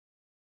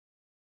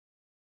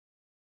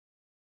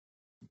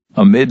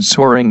Amid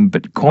soaring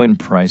Bitcoin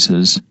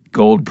prices,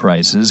 gold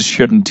prices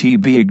shouldn't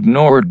be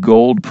ignored.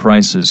 Gold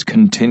prices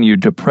continue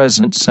to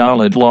present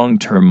solid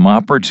long-term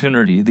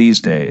opportunity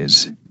these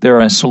days. There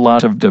is a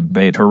lot of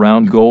debate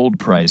around gold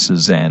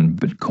prices and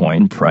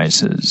Bitcoin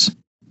prices.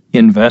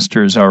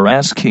 Investors are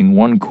asking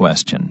one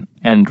question,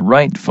 and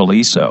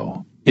rightfully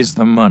so. Is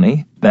the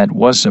money that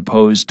was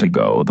supposed to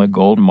go the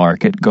gold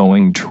market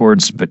going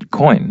towards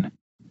Bitcoin?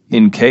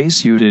 In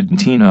case you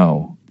didn't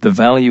know, the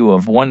value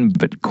of one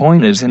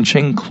Bitcoin is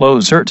inching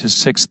closer to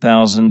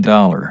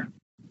 $6,000.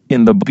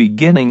 In the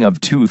beginning of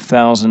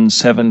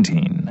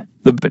 2017,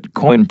 the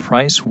Bitcoin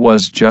price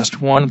was just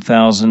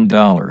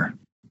 $1,000.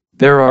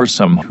 There are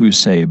some who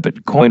say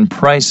Bitcoin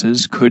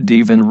prices could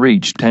even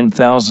reach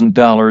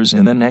 $10,000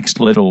 in the next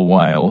little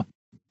while.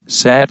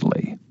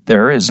 Sadly,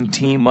 there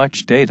isn't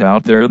much data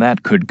out there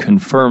that could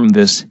confirm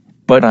this,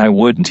 but I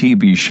wouldn't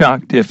be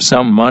shocked if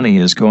some money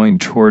is going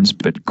towards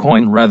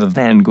Bitcoin rather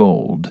than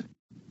gold.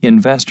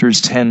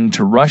 Investors tend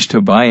to rush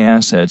to buy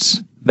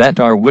assets that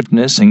are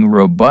witnessing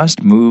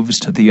robust moves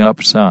to the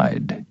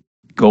upside.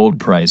 Gold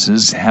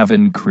prices have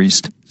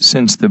increased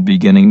since the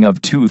beginning of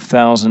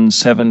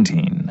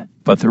 2017,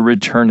 but the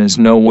return is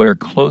nowhere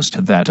close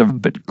to that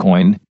of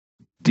Bitcoin.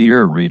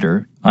 Dear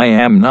reader, I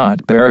am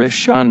not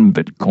bearish on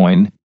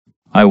Bitcoin.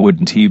 I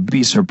wouldn't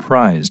be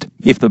surprised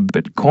if the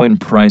Bitcoin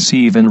price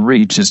even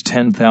reaches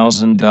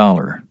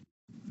 $10,000.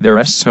 There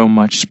is so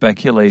much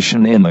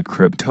speculation in the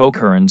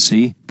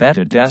cryptocurrency that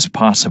it is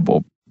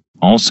possible.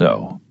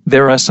 Also,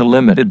 there is a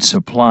limited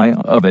supply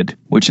of it,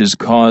 which is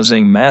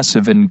causing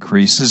massive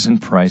increases in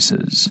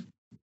prices.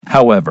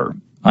 However,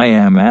 I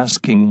am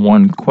asking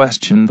one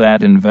question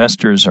that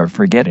investors are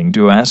forgetting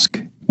to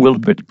ask: will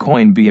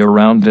Bitcoin be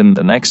around in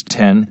the next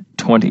 10,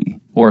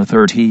 20, or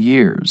 30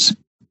 years?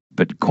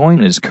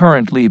 Bitcoin is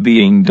currently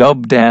being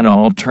dubbed an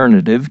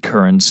alternative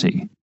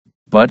currency,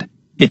 but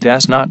it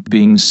is not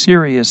being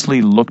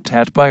seriously looked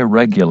at by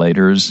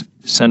regulators,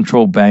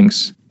 central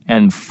banks,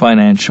 and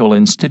financial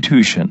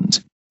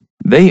institutions.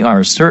 They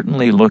are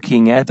certainly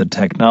looking at the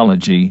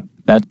technology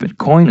that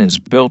Bitcoin is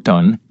built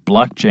on,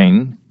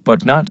 blockchain,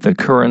 but not the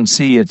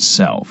currency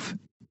itself.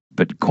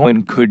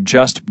 Bitcoin could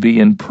just be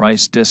in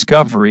price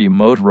discovery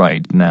mode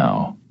right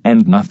now,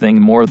 and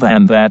nothing more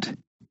than that.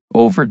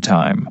 Over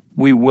time,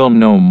 we will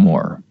know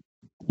more.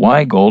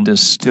 Why gold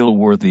is still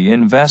worthy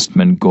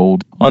investment.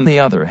 Gold, on the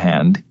other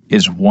hand,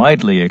 is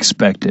widely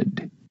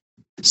expected.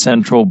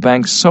 Central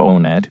banks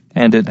own it,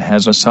 and it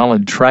has a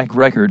solid track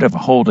record of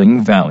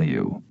holding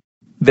value.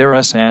 There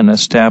is an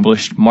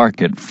established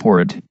market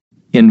for it.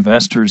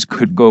 Investors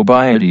could go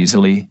buy it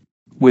easily.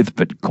 With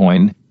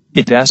Bitcoin,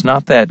 it is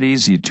not that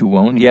easy to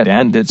own yet,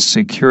 and its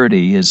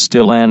security is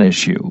still an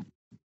issue.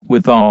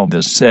 With all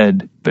this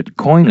said,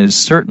 Bitcoin is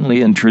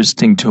certainly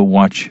interesting to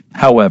watch.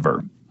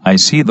 However, I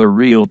see the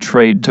real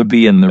trade to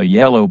be in the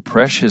yellow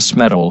precious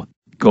metal.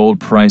 Gold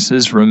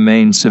prices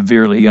remain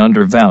severely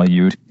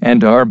undervalued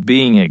and are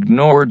being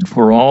ignored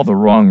for all the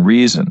wrong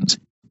reasons.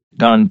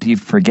 Don't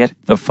forget,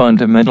 the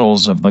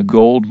fundamentals of the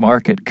gold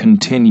market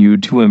continue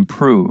to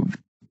improve.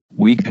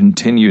 We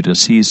continue to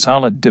see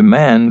solid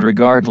demand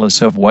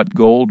regardless of what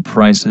gold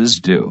prices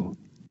do.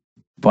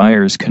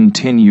 Buyers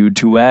continue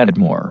to add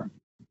more.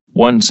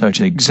 One such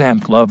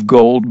example of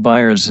gold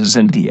buyers is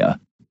India.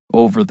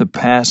 Over the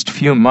past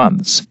few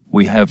months,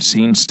 we have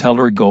seen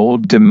stellar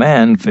gold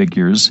demand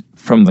figures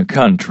from the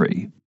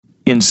country.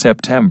 In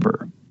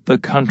September, the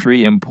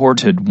country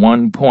imported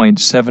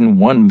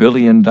 $1.71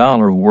 billion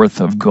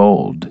worth of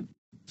gold.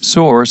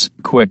 Source: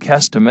 quick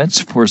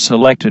estimates for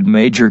selected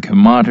major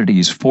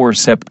commodities for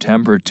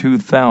September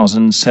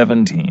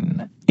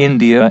 2017.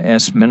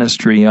 India's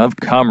Ministry of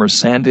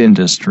Commerce and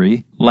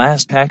Industry,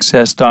 last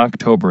accessed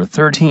October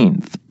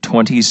 13,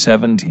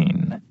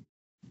 2017.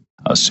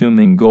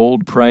 Assuming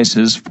gold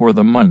prices for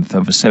the month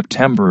of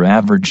September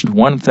averaged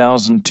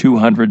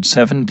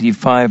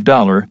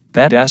 $1,275,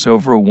 that is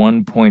over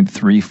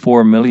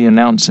 1.34 million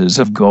ounces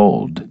of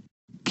gold.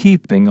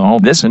 Keeping all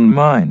this in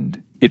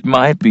mind, it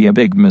might be a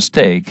big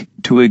mistake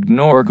to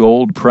ignore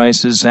gold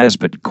prices as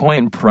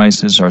Bitcoin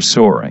prices are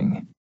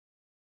soaring.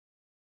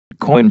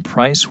 Bitcoin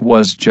price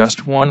was just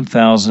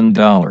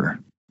 $1,000.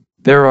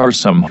 There are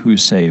some who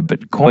say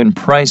Bitcoin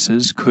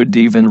prices could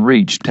even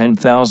reach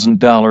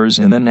 $10,000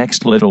 in the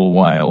next little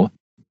while.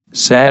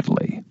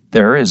 Sadly,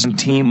 there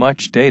isn't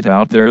much data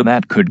out there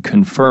that could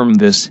confirm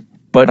this,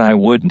 but I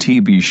wouldn't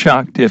be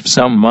shocked if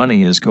some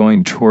money is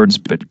going towards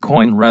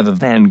Bitcoin rather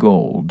than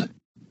gold.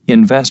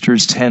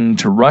 Investors tend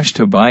to rush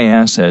to buy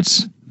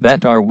assets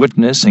that are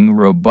witnessing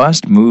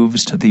robust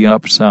moves to the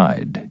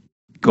upside.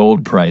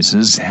 Gold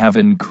prices have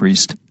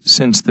increased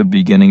since the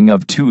beginning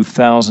of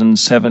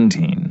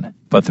 2017,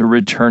 but the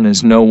return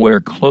is nowhere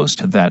close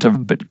to that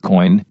of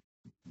Bitcoin.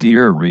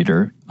 Dear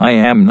reader, I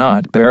am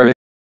not bearish.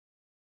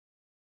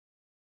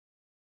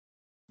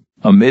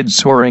 Amid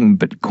soaring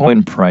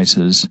Bitcoin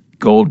prices,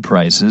 gold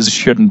prices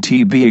shouldn't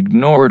be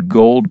ignored.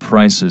 Gold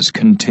prices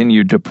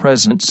continue to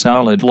present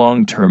solid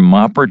long-term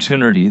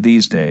opportunity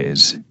these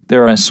days.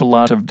 There is a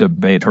lot of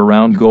debate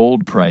around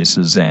gold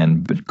prices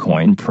and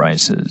Bitcoin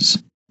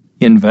prices.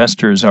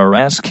 Investors are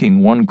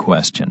asking one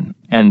question,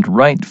 and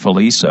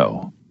rightfully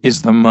so.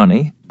 Is the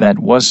money that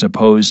was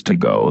supposed to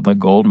go the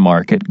gold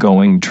market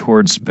going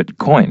towards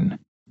Bitcoin?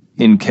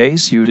 In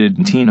case you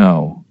didn't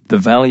know, the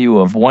value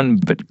of one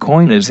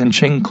Bitcoin is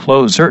inching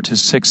closer to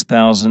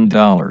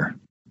 $6,000.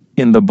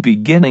 In the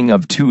beginning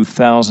of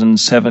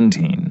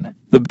 2017,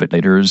 the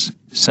Bitleaders,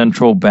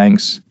 central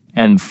banks,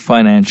 and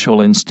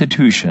financial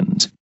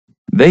institutions,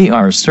 they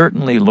are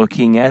certainly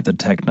looking at the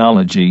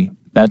technology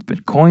that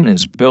Bitcoin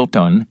is built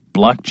on,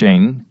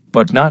 blockchain,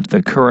 but not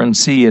the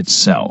currency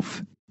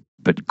itself.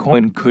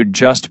 Bitcoin could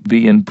just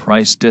be in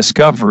price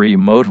discovery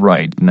mode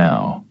right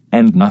now,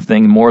 and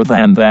nothing more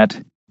than that.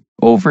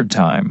 Over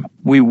time,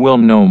 we will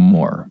know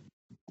more.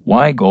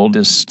 Why gold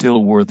is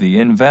still worthy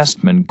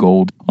investment.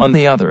 Gold, on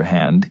the other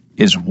hand,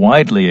 is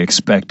widely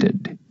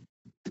expected.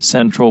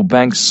 Central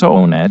banks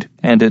own it,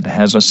 and it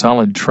has a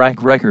solid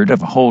track record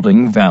of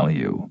holding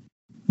value.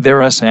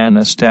 There is an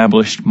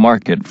established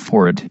market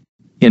for it.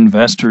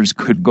 Investors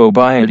could go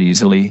buy it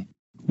easily.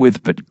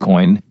 With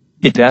Bitcoin,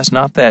 it is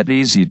not that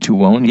easy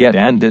to own yet,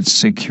 and its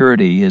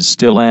security is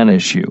still an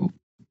issue.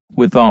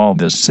 With all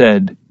this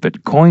said,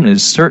 Bitcoin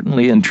is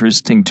certainly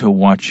interesting to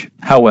watch.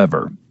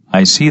 However,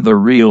 I see the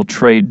real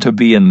trade to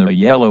be in the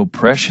yellow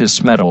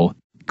precious metal.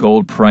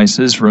 Gold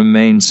prices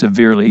remain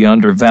severely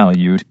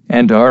undervalued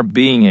and are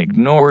being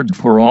ignored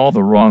for all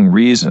the wrong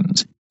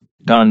reasons.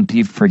 Don't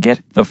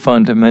forget, the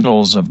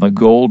fundamentals of the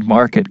gold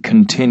market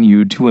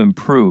continue to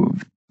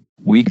improve.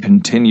 We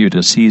continue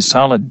to see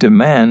solid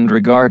demand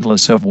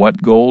regardless of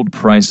what gold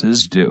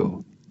prices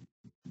do.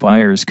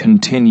 Buyers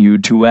continue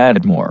to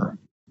add more.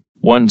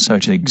 One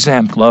such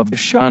example of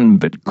shun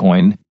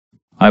Bitcoin.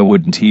 I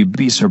wouldn't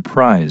be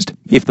surprised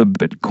if the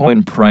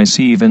Bitcoin price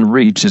even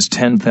reaches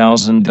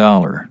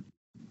 $10,000.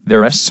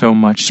 There is so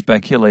much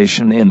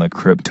speculation in the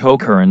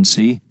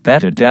cryptocurrency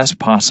that it is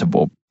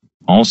possible.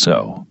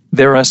 Also,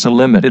 there is a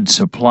limited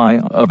supply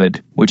of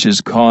it, which is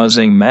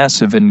causing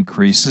massive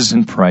increases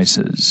in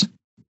prices.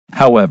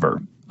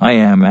 However, I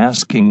am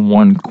asking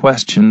one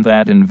question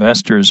that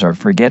investors are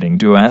forgetting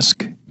to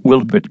ask.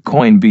 Will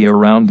Bitcoin be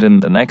around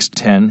in the next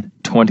 10,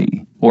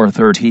 20, or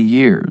 30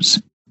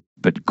 years?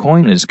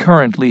 Bitcoin is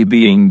currently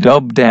being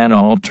dubbed an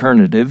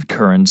alternative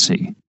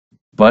currency,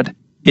 but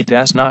it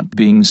is not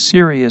being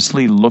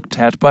seriously looked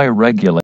at by regulators.